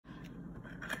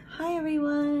Hi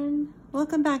everyone,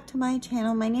 welcome back to my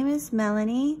channel. My name is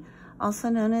Melanie, also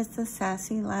known as the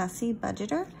Sassy Lassie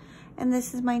Budgeter, and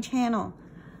this is my channel.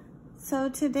 So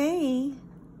today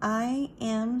I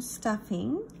am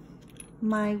stuffing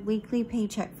my weekly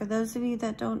paycheck. For those of you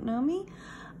that don't know me,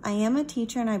 I am a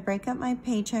teacher and I break up my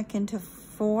paycheck into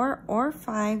 4 or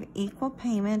 5 equal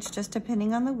payments, just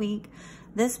depending on the week.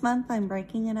 This month I'm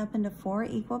breaking it up into 4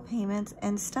 equal payments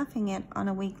and stuffing it on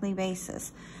a weekly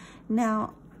basis.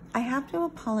 Now, I have to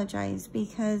apologize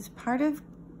because part of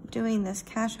doing this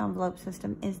cash envelope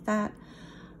system is that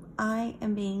I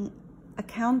am being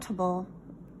accountable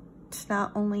to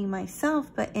not only myself,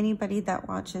 but anybody that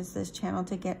watches this channel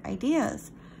to get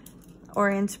ideas or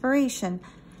inspiration.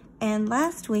 And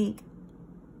last week,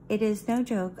 it is no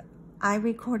joke, I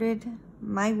recorded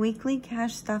my weekly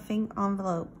cash stuffing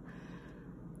envelope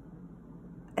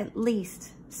at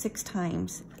least 6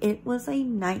 times. It was a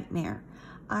nightmare.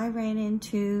 I ran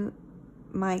into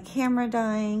my camera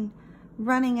dying,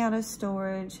 running out of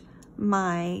storage,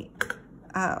 my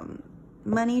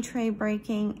money tray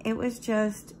breaking. It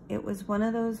was one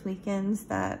of those weekends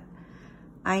that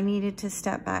I needed to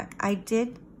step back. I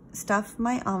did stuff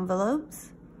my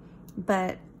envelopes,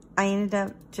 but I ended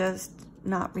up just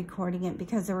not recording it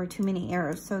because there were too many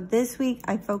errors. So this week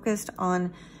I focused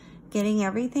on getting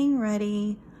everything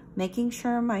ready, making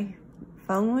sure my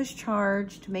phone was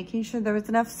charged, making sure there was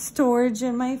enough storage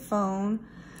in my phone.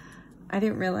 I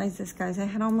didn't realize this, guys. I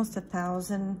had almost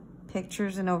 1,000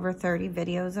 pictures and over 30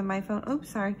 videos in my phone. Oops,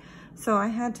 sorry. So I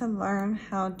had to learn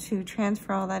how to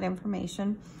transfer all that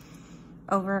information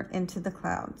over into the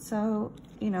cloud. So,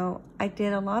 you know, I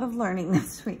did a lot of learning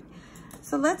this week.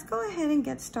 So let's go ahead and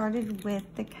get started with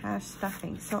the cash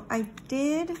stuffing. So I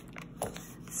did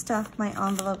stuff my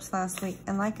envelopes last week,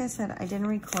 and like I said, I didn't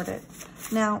record it.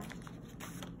 Now,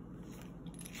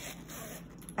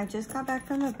 I just got back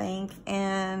from the bank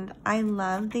and I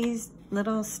love these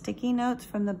little sticky notes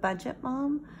from the Budget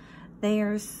Mom. They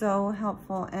are so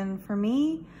helpful, and for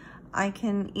me, I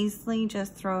can easily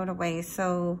just throw it away.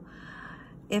 So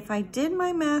if I did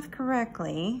my math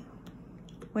correctly,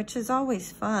 which is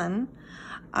always fun,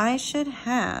 I should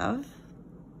have,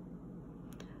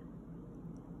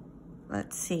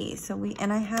 let's see,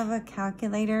 and I have a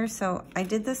calculator, so I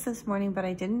did this morning, but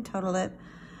I didn't total it.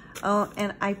 Oh,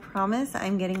 and I promise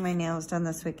I'm getting my nails done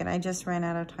this week, and I just ran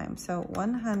out of time. So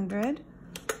 100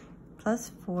 plus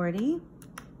 40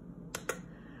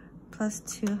 plus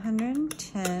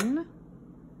 210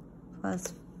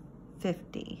 plus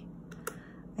 50.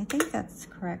 I think that's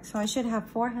correct. So I should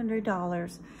have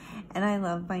 $400, and I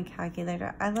love my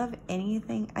calculator. I love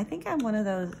anything. I think I'm one of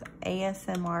those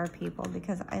ASMR people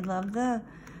because I love the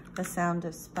sound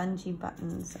of spongy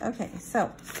buttons. Okay,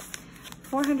 so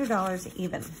 $400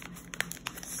 even.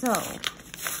 So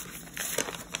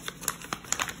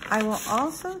I will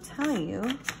also tell you,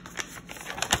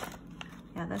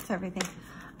 yeah, that's everything.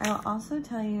 I will also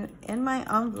tell you in my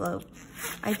envelope,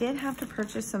 I did have to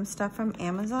purchase some stuff from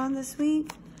Amazon this week.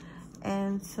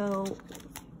 And so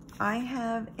I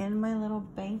have in my little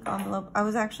bank envelope, I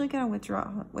was actually gonna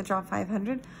withdraw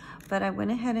 500, but I went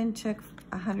ahead and took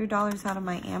 $100 out of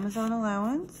my Amazon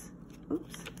allowance.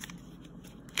 Oops.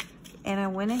 And I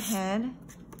went ahead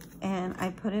and I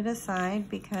put it aside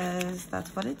because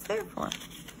that's what it's there for.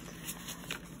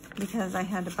 Because I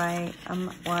had to buy,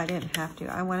 well, I didn't have to.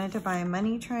 I wanted to buy a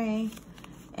money tray,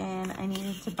 and I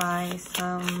needed to buy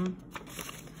some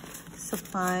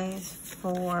supplies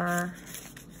for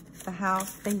the house,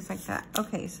 things like that.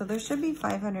 Okay, so there should be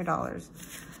 $500.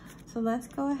 So let's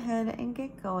go ahead and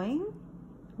get going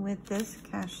with this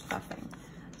cash stuffing.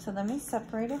 So let me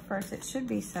separate it first. It should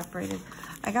be separated.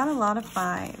 I got a lot of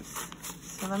 5s,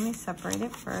 so let me separate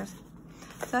it first.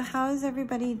 So how is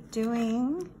everybody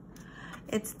doing?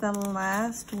 It's the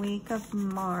last week of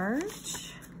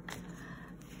March.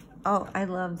 Oh, I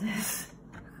love this.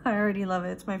 I already love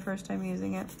it. It's my first time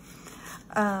using it.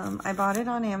 I bought it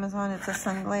on Amazon. It's a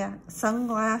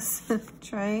sunglass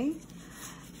tray.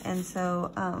 And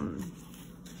so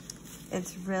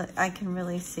it's really, I can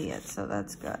really see it, so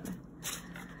that's good.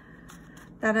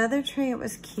 That other tray, it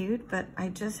was cute, but I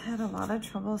just had a lot of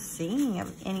trouble seeing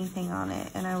anything on it,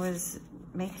 and I was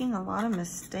making a lot of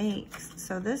mistakes.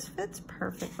 So this fits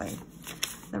perfectly.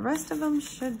 The rest of them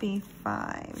should be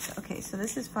 5s. Okay, so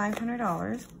this is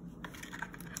 $500.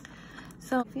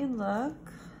 So if you look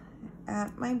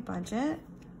at my budget,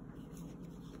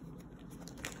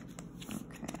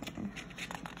 okay,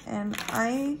 and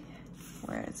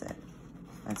where is it?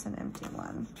 That's an empty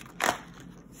one.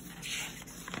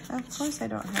 Of course I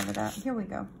don't have it out. Here we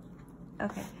go.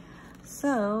 Okay,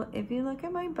 so if you look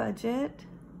at my budget,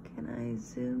 can I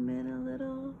zoom in a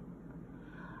little?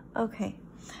 Okay,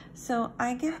 so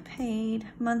I get paid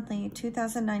monthly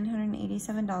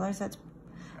 $2,987.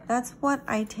 That's what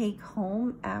I take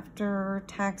home after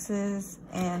taxes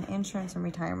and insurance and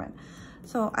retirement.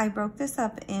 So I broke this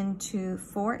up into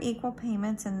 4 equal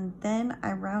payments, and then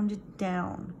I rounded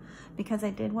down because I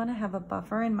did want to have a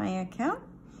buffer in my account.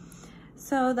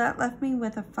 So that left me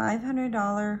with a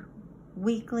 $500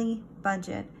 weekly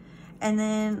budget. And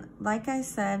then, like I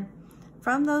said,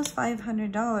 from those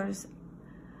 $500,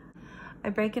 I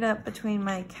break it up between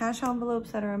my cash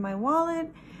envelopes that are in my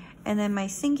wallet, and then my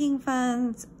sinking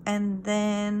funds, and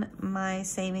then my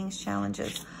savings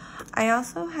challenges. I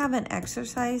also have an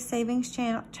exercise savings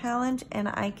challenge, and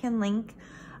I can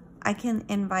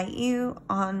invite you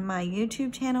on my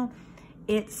YouTube channel.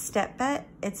 It's StepBet.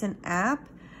 It's an app.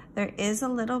 There is a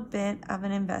little bit of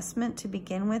an investment to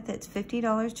begin with. It's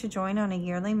 $50 to join on a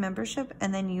yearly membership,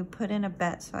 and then you put in a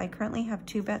bet. So I currently have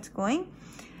 2 bets going.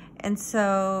 And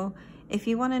so if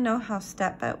you want to know how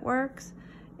StepBet works,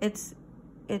 it's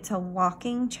a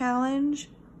walking challenge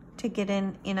to get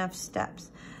in enough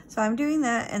steps. So I'm doing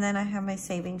that, and then I have my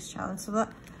savings challenge.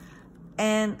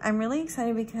 And I'm really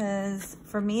excited because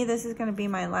for me, this is going to be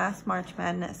my last March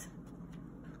Madness.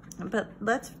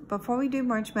 But before we do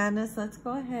March Madness, let's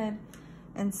go ahead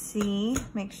and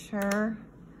make sure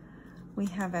we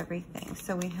have everything.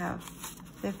 So we have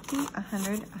 50,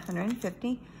 100,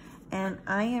 150, and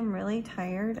I am really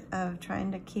tired of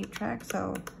trying to keep track,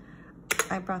 so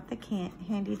I brought the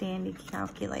handy dandy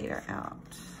calculator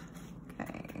out.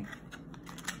 Okay,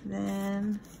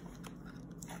 then,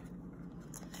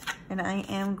 and I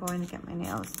am going to get my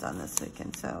nails done this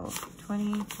weekend, so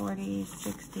 20, 40,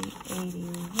 60,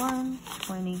 81,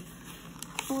 20,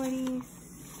 40,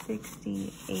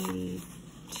 60,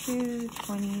 82,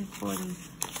 20, 40,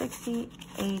 60,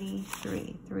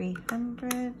 83,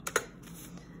 300.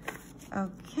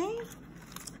 Okay.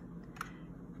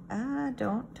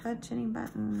 Don't touch any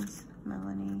buttons,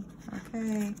 Melanie.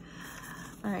 Okay.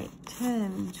 All right,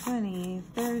 10, 20,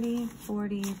 30,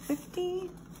 40, 50.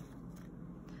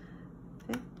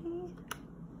 50.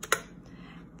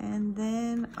 And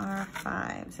then our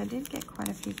 5s. I did get quite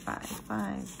a few 5s.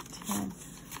 5, 10,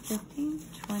 15,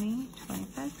 20,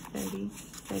 25, 30,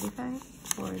 35,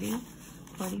 40,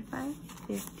 45,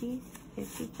 50,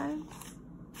 55.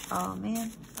 Oh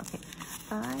man. Okay.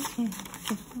 5, 10,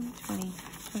 15, 20,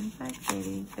 25,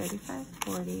 30, 35,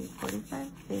 40, 45,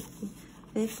 50,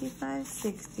 55,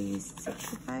 60,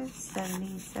 65,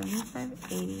 70, 75,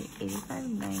 80, 85,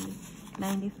 90,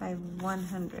 95,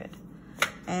 100.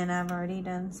 And I've already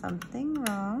done something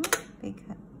wrong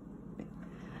because,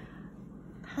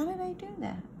 how did I do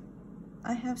that?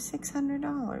 I have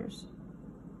 $600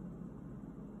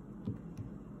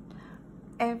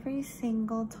 every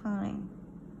single time.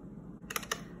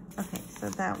 Okay, so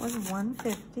that was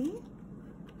 150.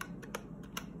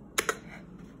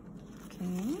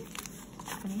 Okay,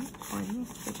 20, 40,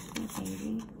 60,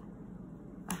 80,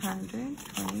 100,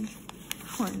 20,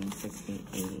 40, 60,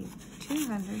 80,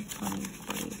 200, 20,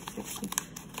 40, 60,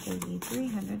 80,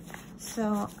 300.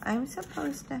 So I'm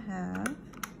supposed to have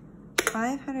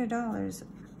 $500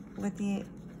 with the,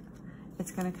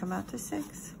 it's going to come out to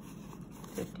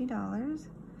 $50.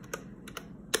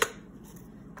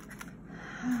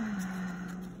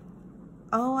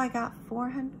 Oh, I got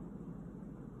 400.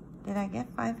 Did I get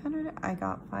 500? I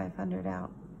got 500 out.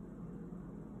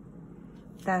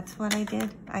 That's what I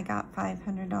did. I got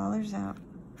 $500 out.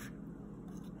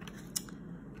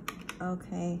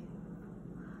 Okay.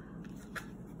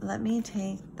 Let me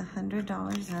take the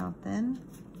 $100 out then.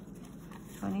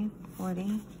 20,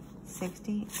 40,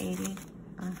 60, 80,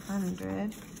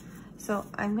 100. So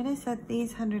I'm going to set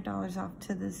these $100 off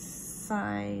to the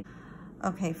side.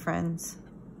 Okay, friends.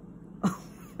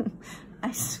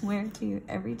 I swear to you,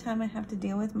 every time I have to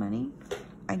deal with money,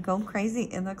 I go crazy.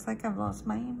 It looks like I've lost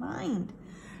my mind.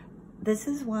 This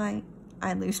is why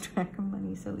I lose track of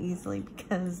money so easily,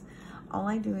 because all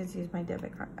I do is use my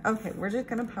debit card. Okay, we're just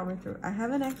gonna power through. I have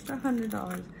an extra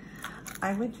 $100.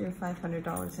 I withdrew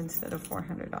 $500 instead of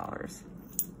 $400.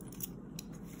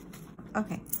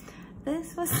 Okay,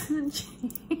 this was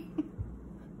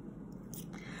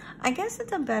I guess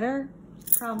it's a better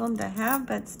problem to have,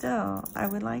 but still, I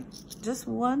would like just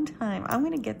one time. I'm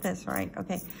gonna get this right.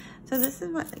 Okay, so this is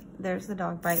my, there's the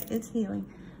dog bite, it's healing.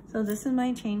 So this is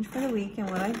my change for the week, and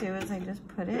what I do is I just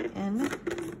put it in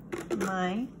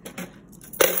my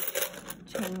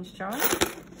change jar.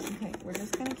 Okay, we're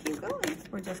just gonna keep going.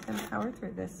 We're just gonna power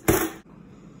through this.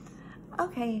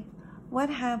 Okay,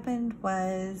 what happened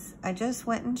was I just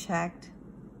went and checked.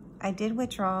 I did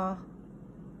withdraw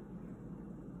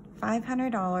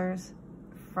 $500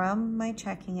 from my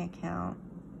checking account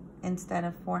instead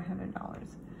of $400.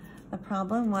 The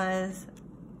problem was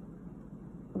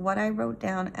what I wrote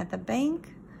down at the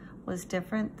bank was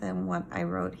different than what I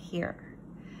wrote here.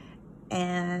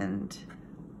 And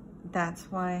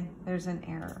that's why there's an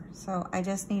error. So I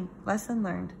just need lesson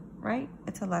learned, right?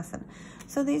 It's a lesson.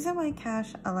 So these are my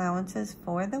cash allowances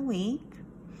for the week.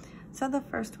 So the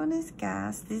first one is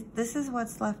gas. This is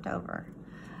what's left over.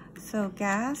 So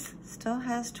gas still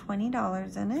has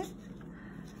 $20 in it.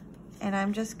 And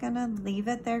I'm just gonna leave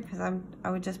it there because I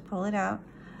would just pull it out.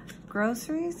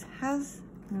 Groceries has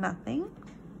nothing.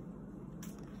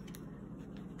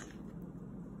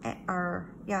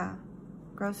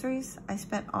 Groceries, I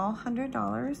spent all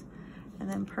 $100. And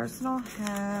then personal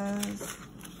has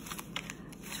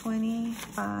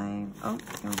 25, oh,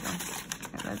 here we go.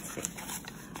 Okay, let's see.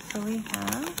 So we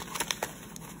have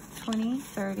 $20,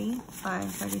 $30, $5,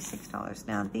 $36.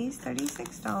 Now these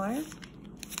 $36,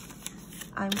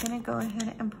 I'm gonna go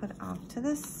ahead and put off to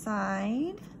the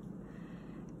side.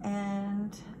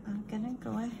 And I'm gonna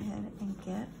go ahead and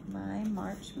get my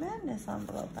March Madness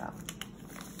envelope out.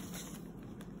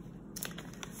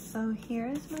 So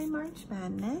here's my March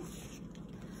Madness.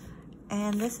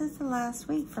 And this is the last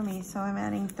week for me, so I'm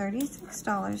adding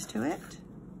 $36 to it.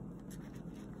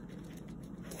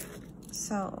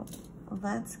 So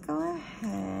let's go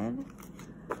ahead.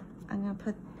 I'm gonna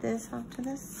put this off to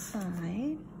the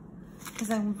side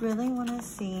because I really wanna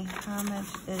see how much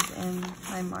is in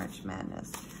my March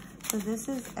Madness. So this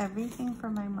is everything for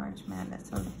my March Madness.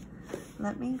 So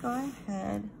let me go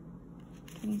ahead,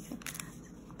 can you see,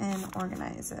 and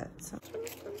organize it. So.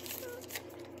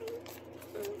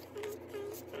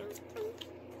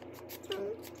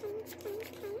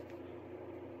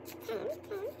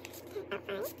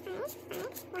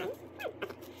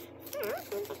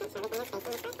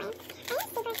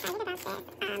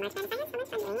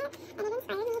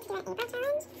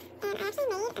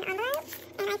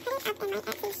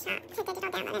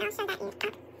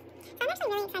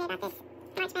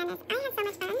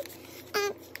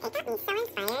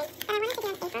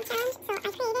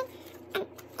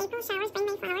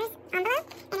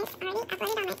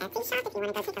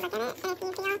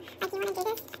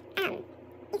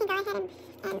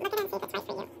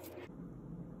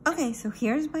 Okay, so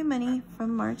here's my money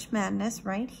from March Madness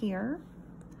right here.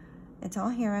 It's all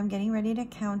here. I'm getting ready to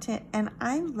count it. And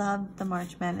I love the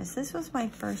March Madness. This was my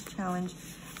first challenge.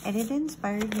 And it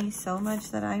inspired me so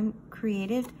much that I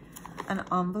created an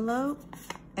envelope.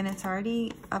 And it's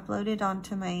already uploaded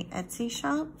onto my Etsy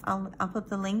shop. I'll put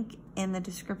the link in the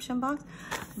description box.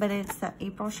 But it's the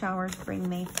April Showers Bring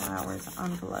May Flowers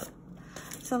envelope.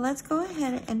 So let's go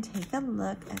ahead and take a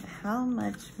look at how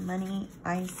much money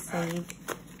I saved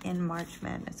in March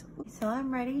Madness. So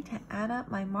I'm ready to add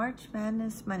up my March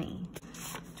Madness money.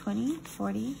 20,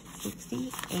 40,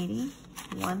 60, 80,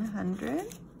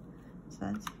 100. So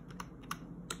that's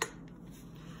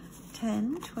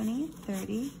 10, 20,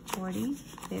 30, 40,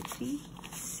 50,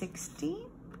 60.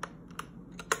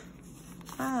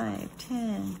 5,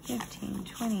 10, 15,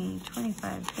 20,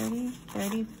 25, 30,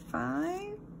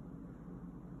 35.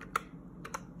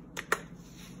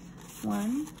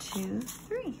 1, 2,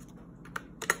 3.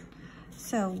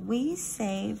 So we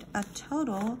saved a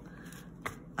total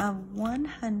of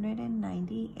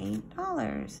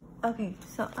 $198. Okay,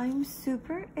 so I'm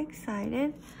super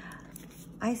excited.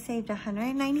 I saved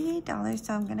 $198,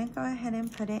 so I'm gonna go ahead and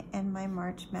put it in my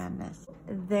March Madness.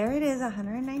 There it is,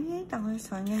 $198,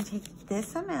 so I'm gonna take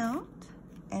this amount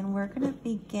and we're gonna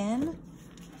begin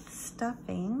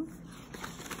stuffing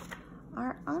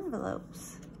our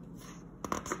envelopes.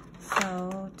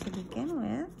 So to begin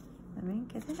with, let me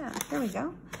get it out. Here we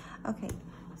go. Okay,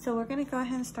 so we're gonna go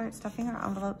ahead and start stuffing our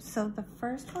envelopes. So the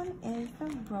first one is the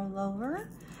rollover,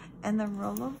 and the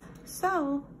rollover.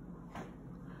 So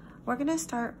we're gonna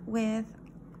start with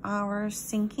our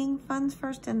sinking funds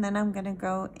first, and then I'm gonna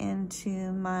go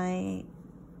into my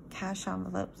cash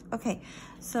envelopes. Okay,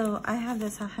 so I have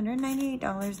this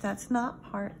 $198. That's not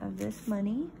part of this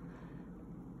money.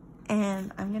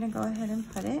 And I'm gonna go ahead and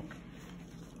put it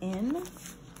in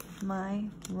my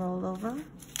rollover.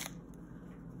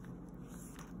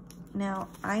 Now,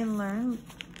 I learned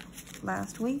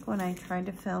last week when I tried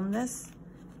to film this,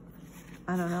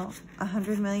 I don't know,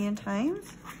 100 million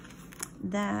times,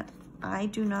 that I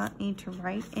do not need to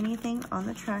write anything on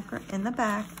the tracker in the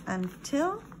back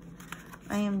until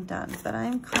I am done. But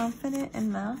I'm confident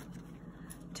enough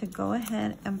to go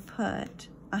ahead and put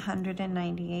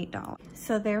 $198.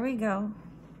 So there we go.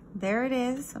 There it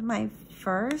is, my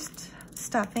first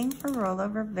stuffing for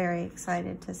rollover. Very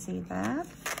excited to see that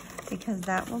because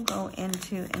that will go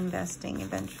into investing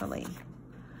eventually.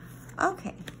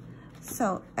 Okay, so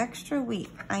So extra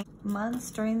week, months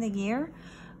during the year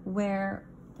where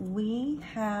we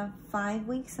have 5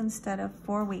 weeks instead of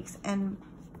 4 weeks, and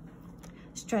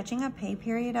stretching a pay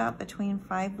period out between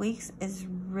 5 weeks is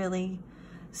really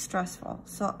stressful.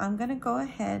 So I'm gonna go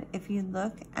ahead, if you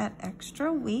look at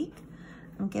extra week,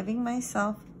 I'm giving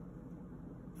myself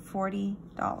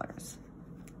 $40.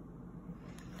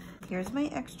 Here's my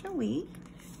extra week,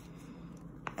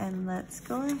 and let's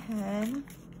go ahead.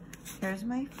 Here's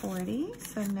my 40,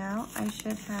 so now I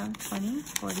should have 20,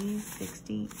 40,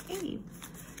 60, 80.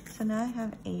 So now I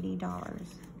have $80.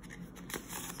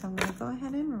 So I'm gonna go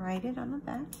ahead and write it on the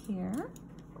back here.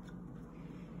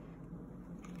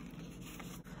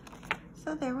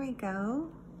 So there we go,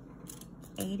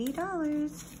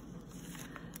 $80.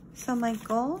 So my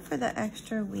goal for the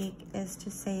extra week is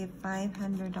to save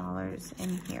 $500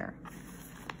 in here.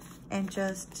 And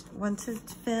just once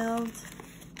it's filled,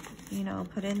 you know,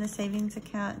 put in the savings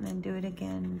account and then do it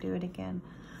again, do it again.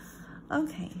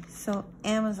 Okay, so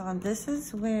Amazon, this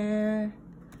is where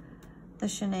the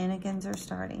shenanigans are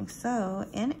starting. So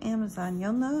in Amazon,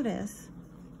 you'll notice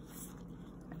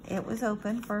it was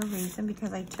open for a reason,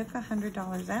 because I took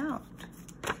 $100 out.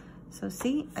 So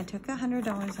see, I took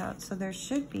 $100 out, so there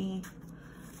should be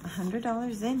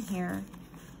 $100 in here.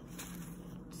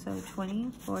 So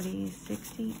 20, 40,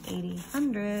 60, 80,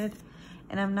 100.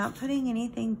 And I'm not putting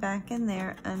anything back in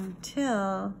there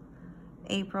until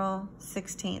April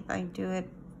 16th. I do it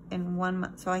in 1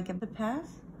 month. So I give the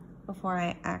pass before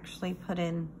I actually put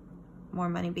in more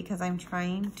money, because I'm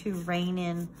trying to rein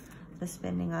in the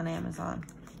spending on Amazon.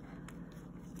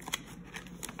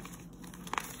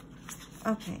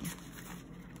 Okay.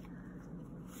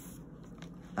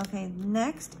 Okay,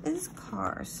 next is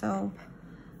car. So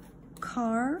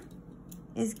car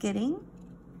is getting,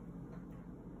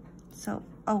 so,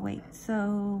 oh wait,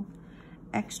 so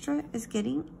extra is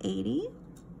getting 80.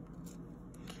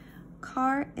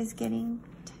 Car is getting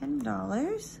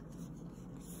 $10.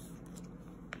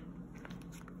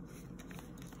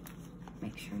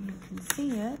 Make sure you can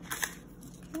see it.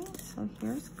 Okay, so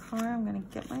here's car. I'm gonna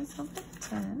get myself a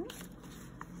 10.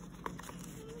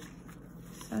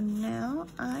 So now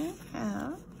I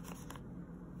have,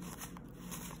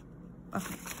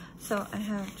 okay, so I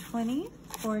have 20,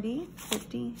 40,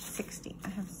 50, 60. I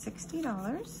have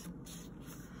 $60.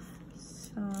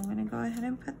 So I'm gonna go ahead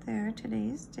and put there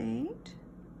today's date,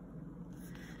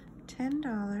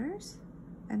 $10,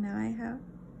 and now I have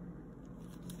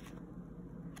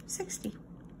 60.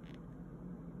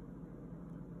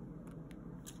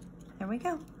 There we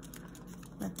go.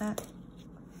 Let that,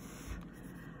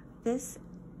 this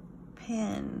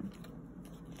pen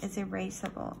is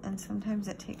erasable, and sometimes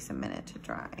it takes a minute to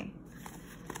dry,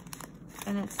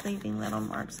 and it's leaving little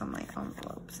marks on my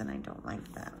envelopes, and I don't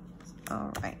like that.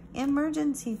 All right,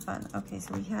 emergency fund. Okay,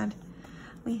 so we had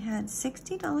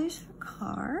 $60 for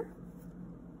car.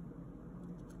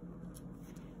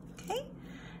 Okay,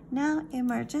 now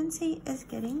emergency is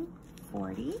getting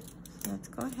 40. So let's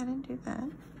go ahead and do that.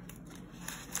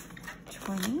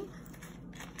 20,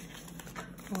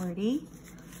 40.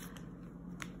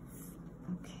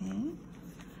 Okay,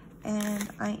 and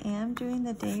I am doing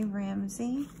the Dave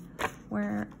Ramsey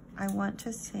where I want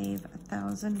to save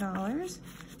 $1,000.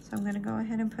 So I'm gonna go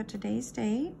ahead and put today's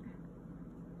date.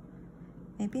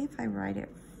 Maybe if I write it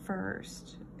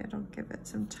first, it'll give it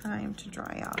some time to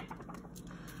dry out.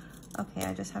 Okay,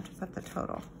 I just have to put the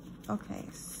total. Okay,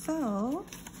 so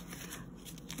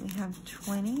we have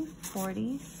 20,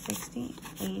 40, 60,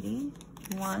 80,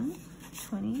 1,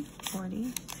 20,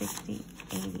 40, 60,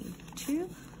 80, 2,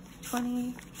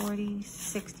 20, 40,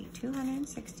 60,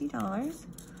 $260.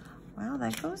 Wow,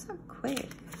 that goes up quick.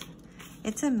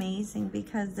 It's amazing,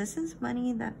 because this is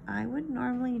money that I would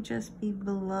normally just be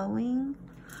blowing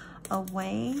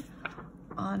away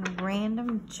on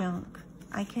random junk.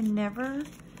 I can never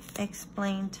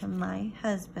explain to my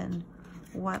husband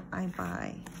what I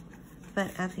buy,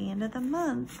 but at the end of the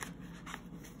month,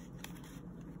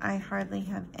 I hardly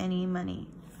have any money.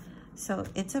 So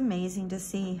it's amazing to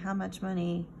see how much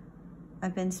money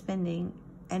I've been spending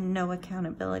and no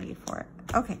accountability for it.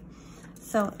 Okay,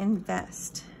 so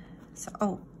invest. So,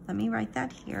 oh, let me write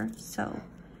that here. So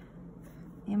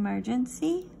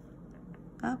emergency,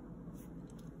 oh,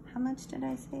 how much did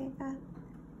I save that?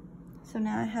 So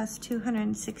now it has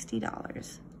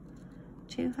 $260,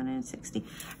 260.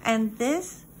 And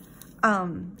this,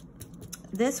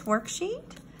 this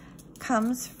worksheet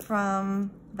comes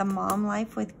from the Mom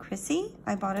Life with Chrissy.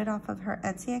 I bought it off of her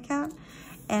Etsy account,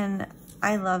 and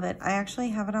I love it. I actually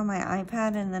have it on my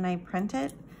iPad, and then I print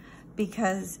it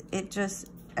because it just,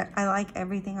 I like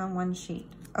everything on one sheet.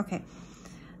 Okay,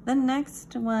 The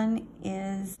next one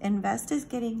is Invest is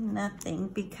getting nothing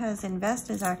because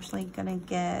Invest is actually gonna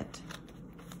get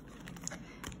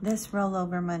this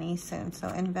rollover money soon. So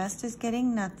Invest is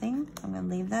getting nothing. I'm gonna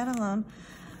leave that alone.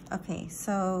 Okay,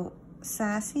 so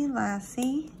Sassy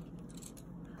Lassie,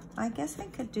 I guess I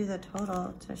could do the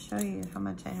total to show you how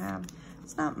much I have.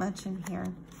 It's not much in here.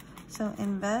 So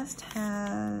Invest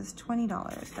has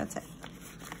 $20, that's it.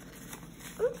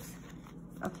 Oops.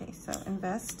 Okay, so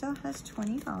Invest still has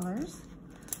 $20.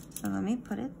 So let me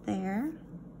put it there.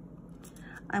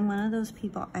 I'm one of those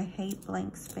people, I hate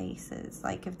blank spaces.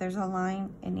 Like if there's a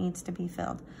line, it needs to be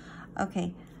filled.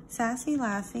 Okay, Sassy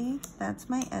Lassie, that's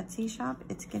my Etsy shop.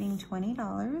 It's getting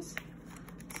 $20. So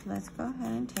let's go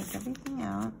ahead and take everything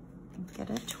out and get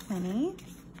a 20.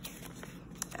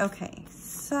 Okay,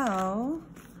 so,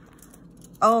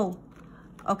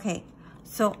 okay.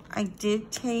 So I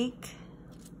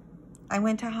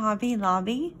went to Hobby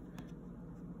Lobby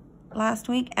last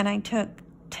week and I took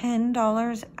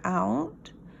 $10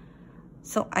 out.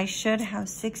 So I should have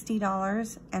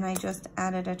 $60 and I just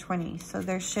added a 20. So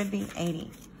there should be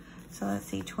 80. So let's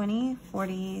see, 20,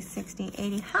 40, 60,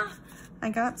 80. Ha! I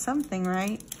got something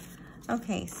right.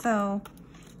 Okay, so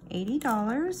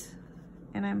 $80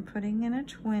 and I'm putting in a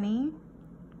 20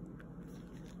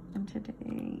 in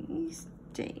today's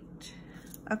date.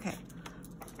 Okay.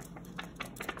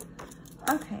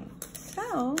 Okay,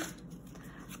 so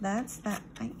that's that.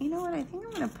 You know what? I think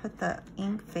I'm gonna put the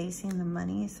ink facing the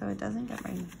money so it doesn't get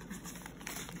my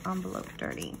envelope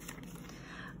dirty.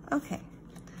 Okay,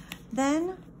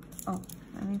 then,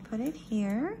 let me put it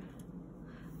here.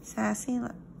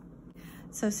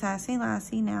 So Sassy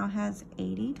Lassie now has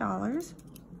 $80.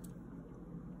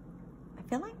 I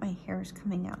feel like my hair is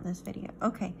coming out in this video.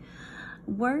 Okay,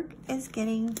 Work is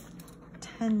getting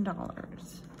 $10.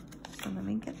 So let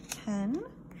me get 10.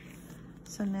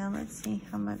 So now let's see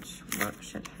how much Work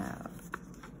should have.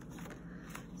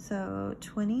 So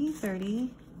 20,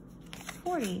 30,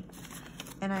 40.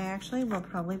 And I actually will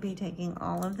probably be taking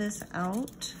all of this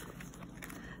out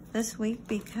this week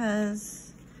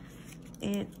because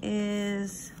it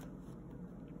is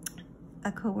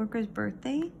a coworker's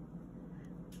birthday.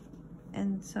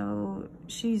 And so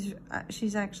she's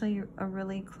actually a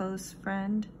really close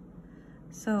friend.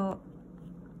 So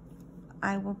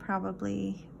I will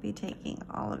probably be taking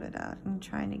all of it out and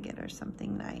trying to get her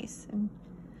something nice. And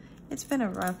it's been a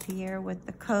rough year with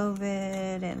the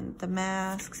COVID and the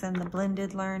masks and the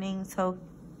blended learning. So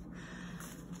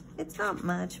it's not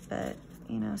much, but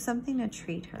you know, something to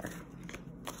treat her.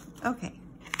 Okay.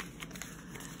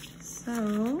 So,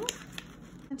 how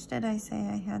much did I say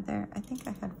I had there? I think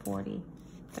I had 40,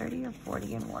 30 or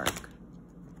 40 in Work.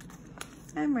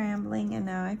 I'm rambling and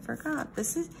now I forgot.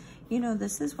 This is, you know,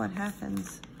 this is what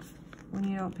happens when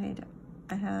you don't pay.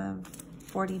 I have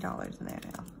 $40 in there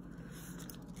now.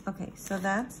 Okay, so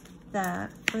that's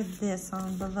that for this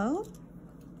envelope.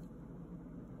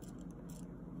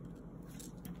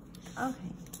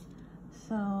 Okay,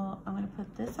 so I'm gonna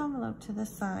put this envelope to the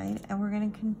side and we're gonna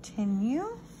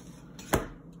continue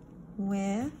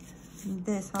with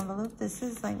this envelope. This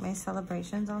is like my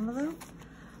celebrations envelope.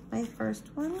 My first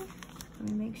one,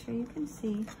 let me make sure you can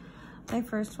see. My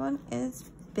first one is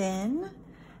Ben.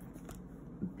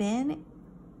 Ben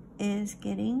is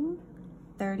getting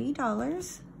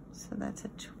 $30. So that's a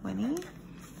 20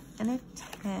 and a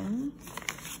 10.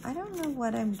 I don't know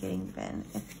what I'm getting Ben.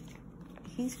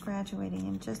 He's graduating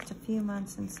in just a few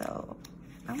months, and so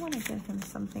I want to get him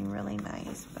something really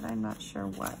nice, but I'm not sure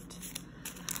what.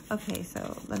 Okay,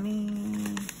 so let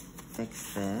me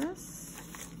fix this.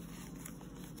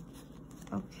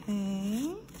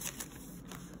 Okay.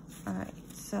 All right,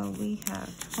 so we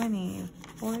have 20,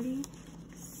 40,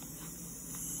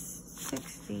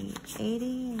 60,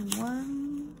 80,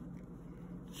 1,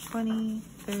 20,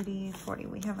 30, 40.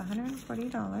 We have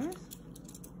 $140.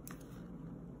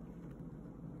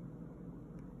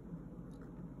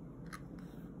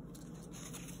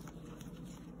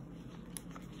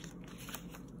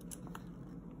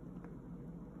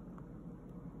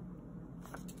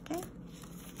 Okay.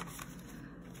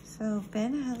 So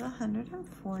Ben has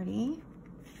 140.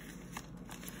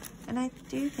 And I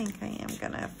do think I am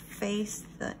gonna face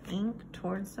the ink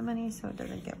towards the money so it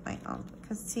doesn't get my envelope.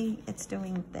 Because see, it's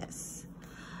doing this.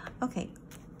 Okay,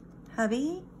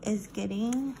 hubby is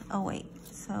getting, oh wait,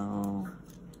 so,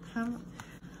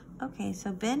 okay,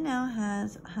 so Ben now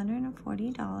has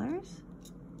 $140.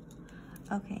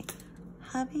 Okay,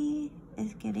 hubby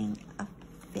is getting a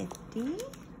 50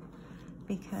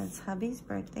 because hubby's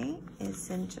birthday is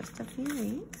in just a few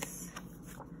weeks.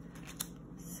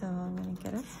 So I'm gonna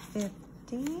get a 50.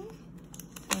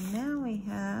 So now we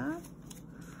have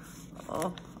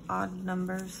Oh, odd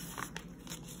numbers.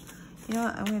 You know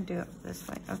what? I'm going to do it this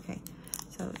way. Okay.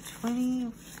 So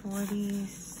 20, 40,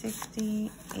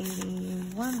 60, 80,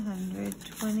 100,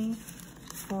 20,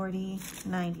 40,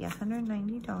 90.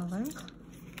 $190.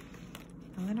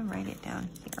 I'm going to write it down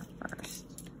here first.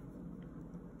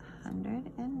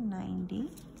 190.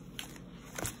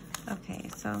 Okay,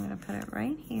 so I'm going to put it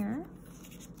right here.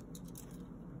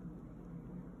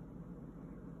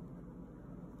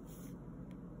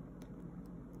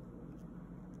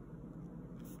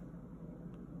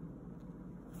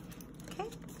 Okay.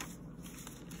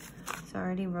 So I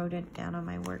already wrote it down on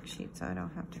my worksheet, so I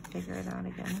don't have to figure it out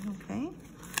again. Okay.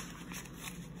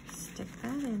 Stick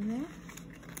that in there.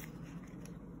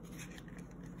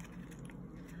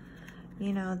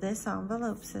 You know, this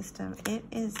envelope system, it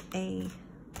is a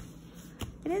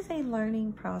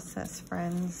learning process,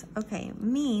 friends. Okay,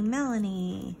 me,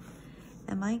 Melanie.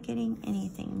 Am I getting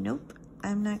anything? Nope,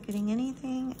 I'm not getting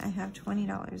anything. I have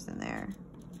 $20 in there.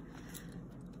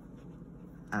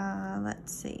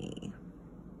 Let's see.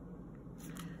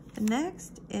 The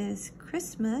next is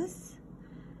Christmas,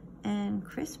 and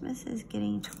Christmas is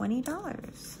getting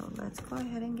 $20. So let's go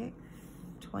ahead and get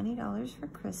 $20 for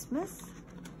Christmas.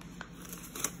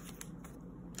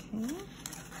 Okay.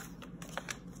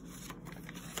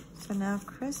 So now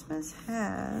Christmas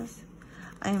has,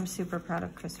 I am super proud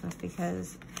of Christmas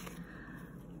because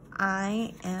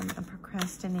I am a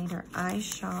procrastinator. I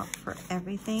shop for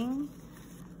everything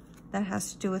that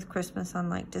has to do with Christmas on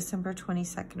like December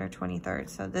 22nd or 23rd.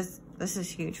 So this is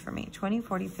huge for me. 20,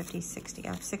 40, 50, 60. I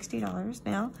have $60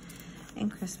 now in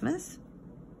Christmas.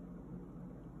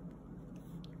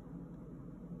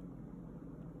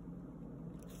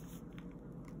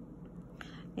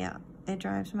 Yeah, it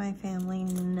drives my family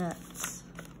nuts.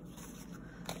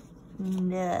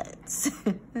 Nuts.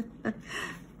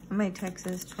 My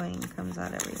Texas twang comes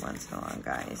out every once in a while,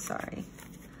 guys. Sorry.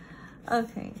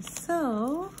 Okay,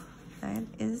 so that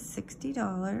is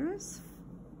 $60.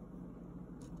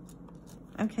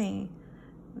 Okay,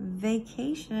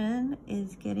 vacation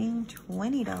is getting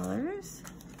 $20.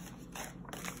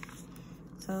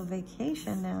 So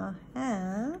vacation now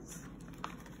has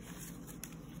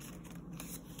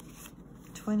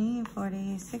 20,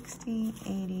 40, 60,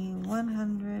 80,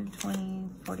 100, 20,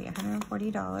 40,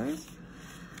 $140.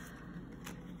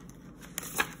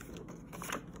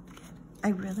 I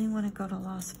really want to go to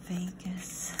Las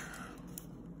Vegas,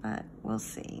 but we'll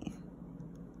see.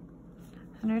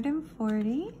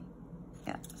 140.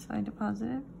 Yeah, so I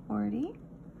deposited 40.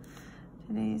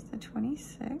 Today is the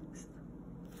 26th.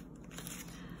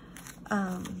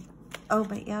 Oh,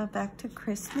 but yeah, back to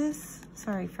Christmas.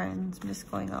 Sorry, friends, I'm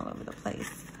just going all over the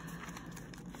place.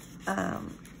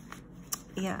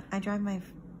 Yeah, I drive my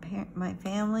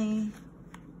family,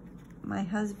 my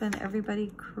husband, everybody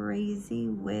crazy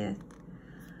with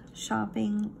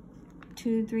shopping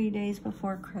 2-3 days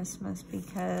before Christmas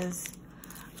because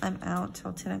I'm out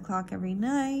till 10 o'clock every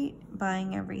night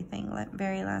buying everything,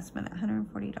 very last minute,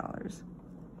 $140.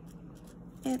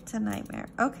 It's a nightmare.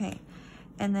 Okay,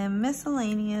 and then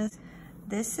miscellaneous.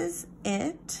 This is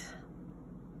it.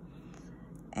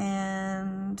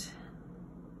 And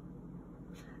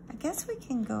I guess we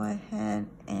can go ahead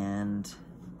and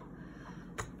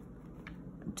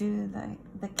do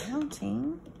the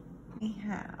counting we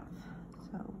have.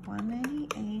 So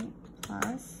 198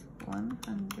 plus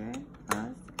 100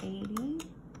 plus 80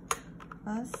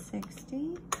 plus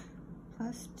 60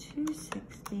 plus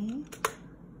 260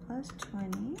 plus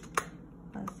 20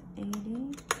 plus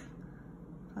 80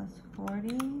 plus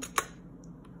 40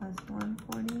 plus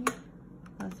 140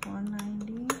 plus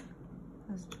 190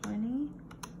 plus 20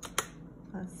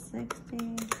 plus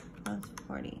 60 plus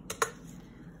 40.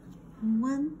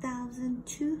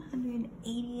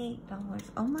 $1,288.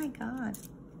 Oh my God.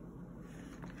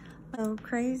 So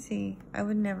crazy. I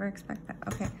would never expect that.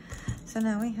 Okay, so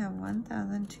now we have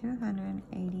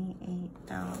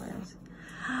 $1,288.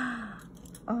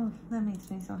 Oh, that makes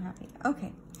me so happy.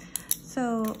 Okay,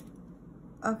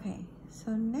 so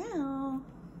now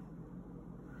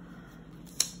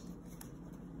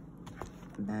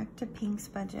back to Pink's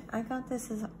budget. I got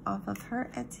this is off of her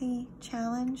Etsy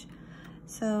challenge.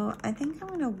 So I think I'm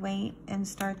gonna wait and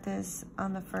start this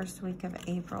on the first week of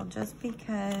April just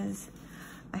because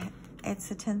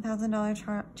it's a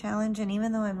 $10,000 challenge, and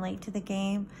even though I'm late to the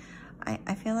game,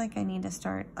 I feel like I need to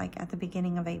start like at the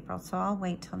beginning of April, so I'll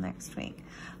wait till next week.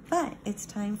 But it's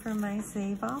time for my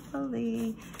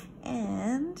Save-Opoly,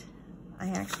 and I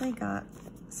actually got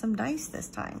some dice this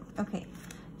time. Okay,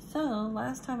 so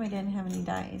last time I didn't have any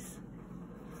dice.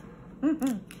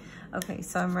 Okay,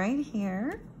 so I'm right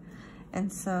here,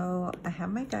 and so I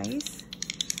have my dice.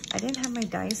 I didn't have my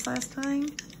dice last time,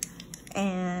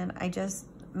 and I just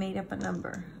made up a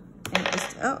number. And it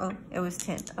was, it was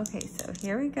 10. Okay, so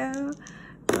here we go.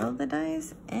 Roll the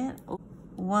dice, and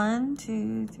 1,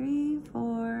 2, 3,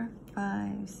 4,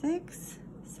 5, 6,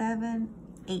 7,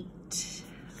 8.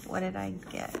 What did I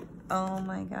get? Oh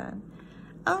my God.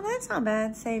 Oh, that's not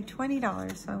bad. Saved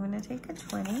 $20. So I'm going to take a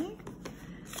 20.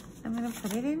 I'm going to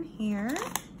put it in here.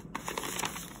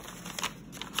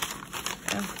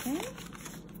 Okay.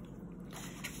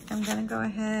 I'm going to go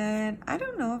ahead. I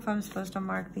don't know if I'm supposed to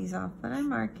mark these off, but I'm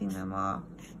marking them off.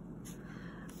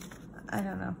 I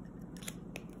don't know.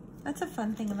 That's a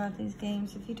fun thing about these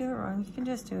games. If you do it wrong, you can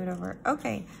just do it over.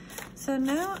 Okay, so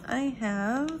now I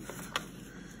have,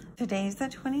 today's the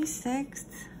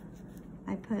 26th.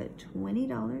 I put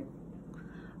 $20.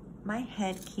 My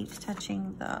head keeps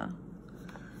touching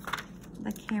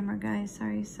the camera, guys,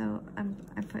 sorry. So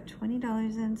I put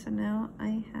 $20 in, so now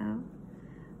I have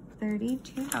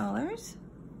 $32.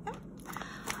 Yep.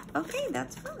 Okay,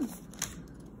 that's fun.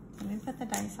 Let me put the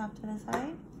dice off to the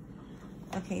side.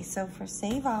 Okay, so for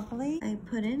Savopoly, I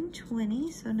put in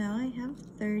 20, so now I have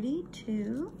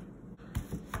 32.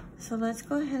 So let's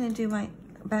go ahead and do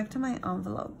back to my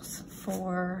envelopes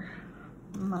for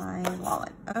my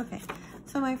wallet. Okay,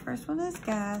 so my first one is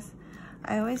gas.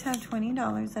 I always have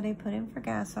 $20 that I put in for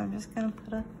gas, so I'm just gonna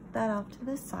put that off to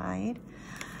the side.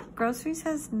 Groceries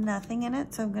has nothing in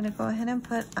it, so I'm gonna go ahead and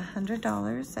put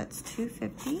 $100. That's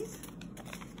 250s.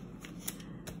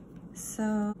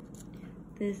 So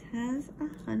this has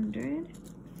 100,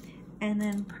 and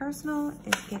then personal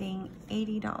is getting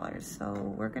 $80. So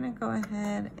we're gonna go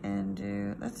ahead and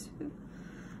do,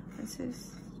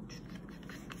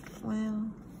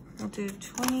 well, we'll do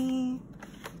 20,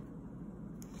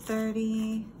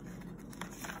 30,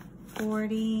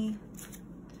 40,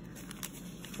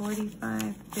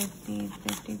 45, 50,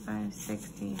 55,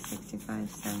 60, 65,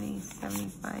 70,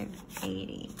 75,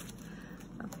 80.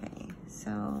 Okay,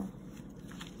 so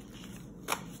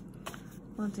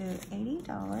we'll do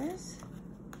 $80.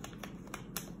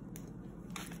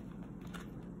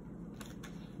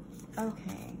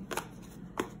 Okay.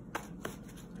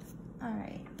 All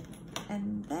right.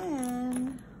 And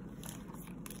then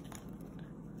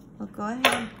we'll go ahead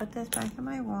and put this back in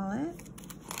my wallet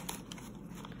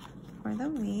for the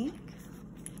week.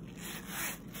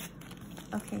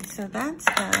 Okay, so that's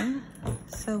done.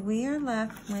 So we are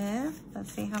left with,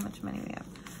 let's see how much money we have.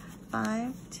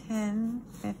 5, 10,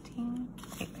 15,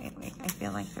 wait, I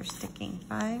feel like they're sticking.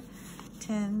 5,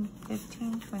 10,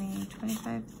 15, 20,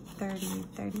 25, 30,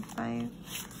 35,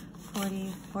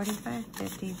 40, 45,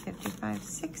 50, 55,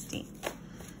 60.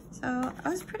 So I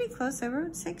was pretty close, I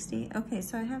wrote 60. Okay,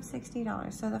 so I have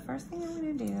 $60. So the first thing I'm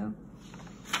gonna do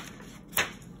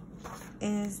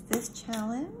is this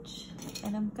challenge,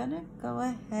 and I'm gonna go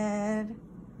ahead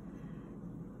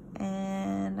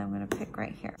and I'm gonna pick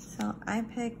right here. So I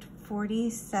picked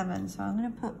 47, so I'm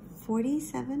gonna put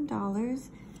 $47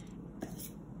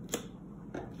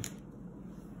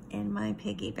 in my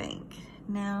piggy bank.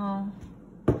 Now,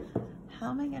 how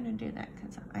am I gonna do that?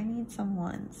 Because I need some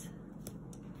ones.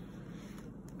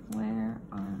 Where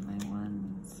are my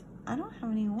ones? I don't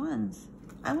have any ones.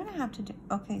 I'm gonna have to do,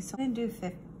 okay, so I'm gonna do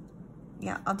 50.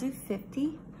 Yeah, I'll do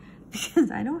 50 because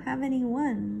I don't have any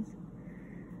ones.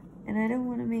 And I don't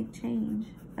want to make change.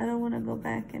 I don't want to go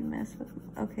back and mess with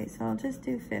them. Okay, so I'll just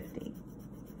do 50.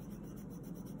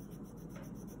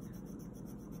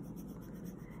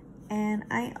 And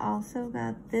I also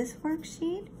got this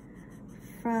worksheet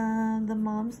from the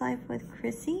Mom's Life with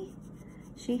Chrissy.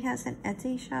 She has an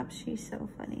Etsy shop. She's so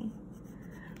funny.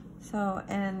 So,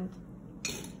 and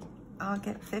I'll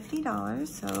get $50.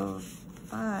 So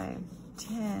 5,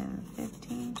 10,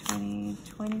 15, 20,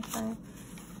 25,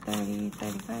 30,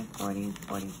 35, 40,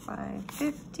 45,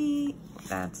 50.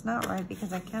 That's not right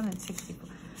because I counted 64.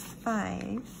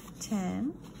 5,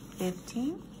 10,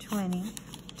 15, 20,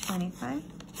 25,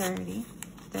 30,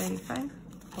 35,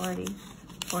 40,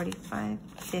 45,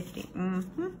 50.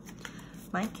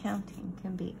 My counting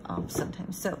can be off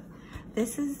sometimes. So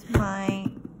this is my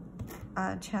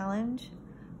challenge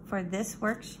for this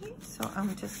worksheet. So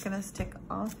I'm just gonna stick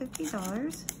all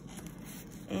 $50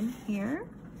 in here.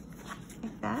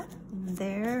 Like that.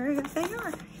 There they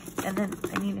are. And then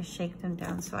I need to shake them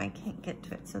down so I can't get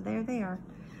to it. So there they are.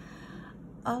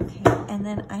 Okay, and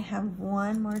then I have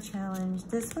one more challenge.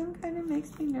 This one kind of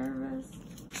makes me nervous.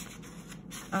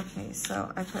 Okay,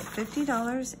 so I put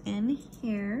 $50 in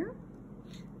here.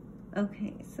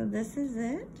 Okay, so this is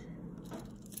it.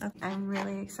 Okay, I'm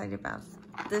really excited about this.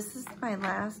 This is my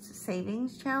last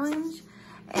savings challenge,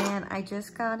 and I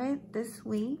just got it this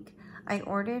week. I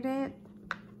ordered it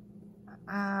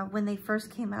when they first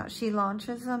came out. She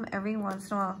launches them every once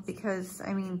in a while because,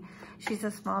 I mean, she's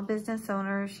a small business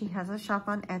owner. She has a shop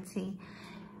on Etsy.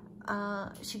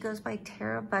 She goes by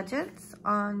Tara Budgets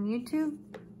on YouTube.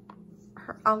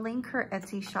 I'll link her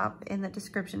Etsy shop in the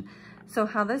description. So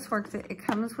how this works, it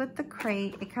comes with the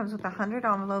crate, it comes with 100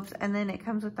 envelopes, and then it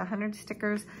comes with 100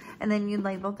 stickers, and then you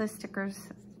label the stickers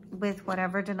with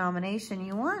whatever denomination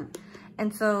you want.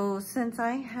 And so since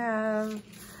I have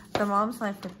the Mom's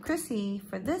Life with Chrissy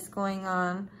for this going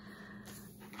on,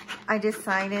 I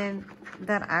decided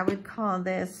that I would call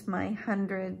this my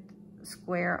 100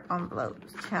 square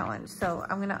envelopes challenge. So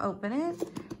I'm gonna open it,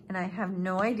 and I have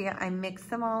no idea. I mix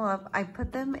them all up. I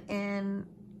put them in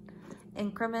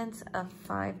increments of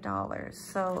 $5.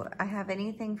 So I have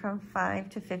anything from $5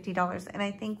 to $50. And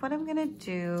I think what I'm gonna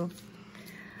do,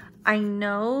 I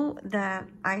know that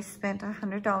I spent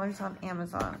 $100 on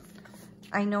Amazon.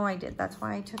 I know I did. That's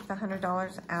why I took the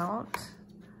 $100 out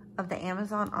of the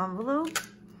Amazon envelope.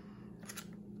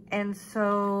 And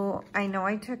so I know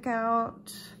I took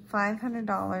out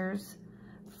 $500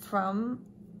 from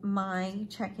my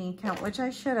checking account, which I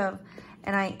should have.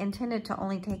 And I intended to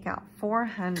only take out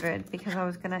 $400 because I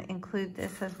was gonna include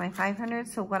this as my $500.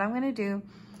 So what I'm gonna do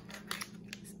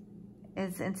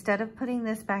is, instead of putting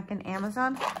this back in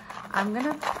Amazon, I'm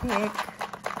gonna pick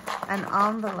an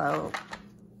envelope,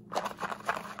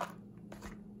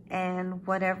 and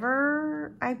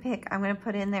whatever I pick, I'm gonna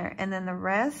put in there, and then the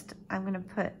rest I'm gonna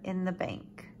put in the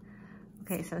bank.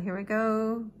 Okay, so here we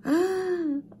go.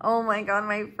 Oh my God,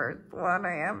 my first one,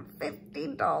 I have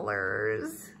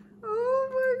 $50. Oh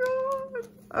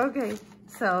my God. Okay,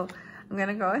 so I'm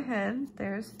gonna go ahead.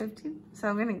 There's 50. So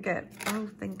I'm gonna get, oh,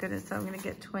 thank goodness. So I'm gonna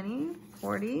get 20,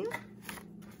 40,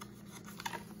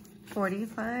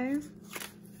 45,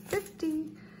 50.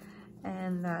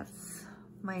 And that's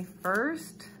my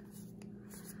first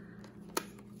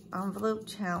envelope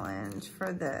challenge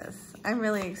for this. I'm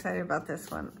really excited about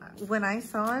this one. When I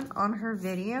saw it on her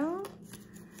video,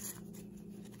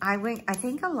 I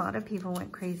think a lot of people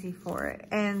went crazy for it.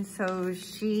 And so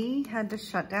she had to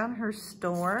shut down her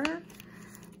store,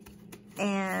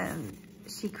 and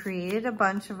she created a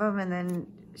bunch of them, and then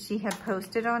she had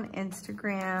posted on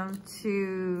Instagram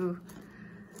to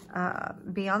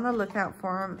be on the lookout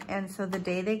for them. And so the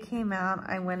day they came out,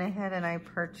 I went ahead and I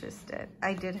purchased it.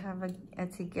 I did have an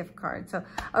Etsy gift card. So,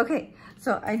 okay,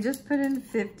 so I just put in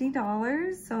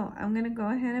 $50. So I'm gonna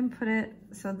go ahead and put it,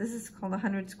 so this is called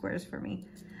 100 squares for me.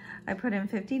 I put in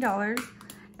 $50,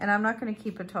 and I'm not gonna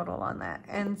keep a total on that.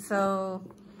 And so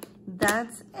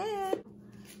that's it.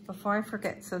 Before I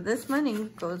forget, so this money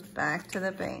goes back to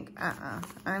the bank.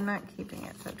 I'm not keeping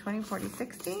it. So 20, 40,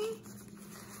 60.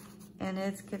 And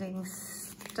it's getting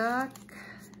stuck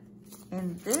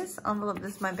in this envelope.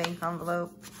 This is my bank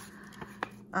envelope.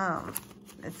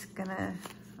 It's gonna,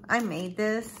 I made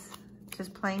this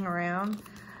just playing around.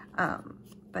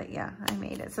 But yeah, I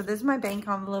made it. So this is my bank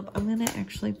envelope. I'm gonna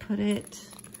actually put it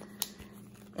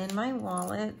in my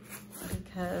wallet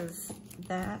because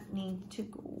that needs to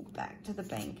go back to the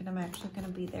bank, and I'm actually gonna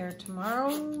be there tomorrow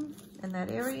in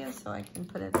that area, so I can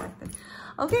put it back then.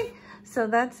 Okay, so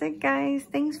that's it, guys.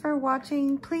 Thanks for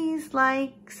watching. Please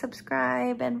like,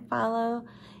 subscribe, and follow.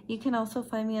 You can also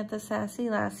find me at the Sassy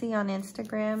Lassie on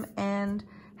Instagram, and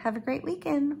have a great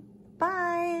weekend.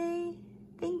 Bye.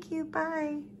 Thank you.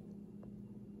 Bye.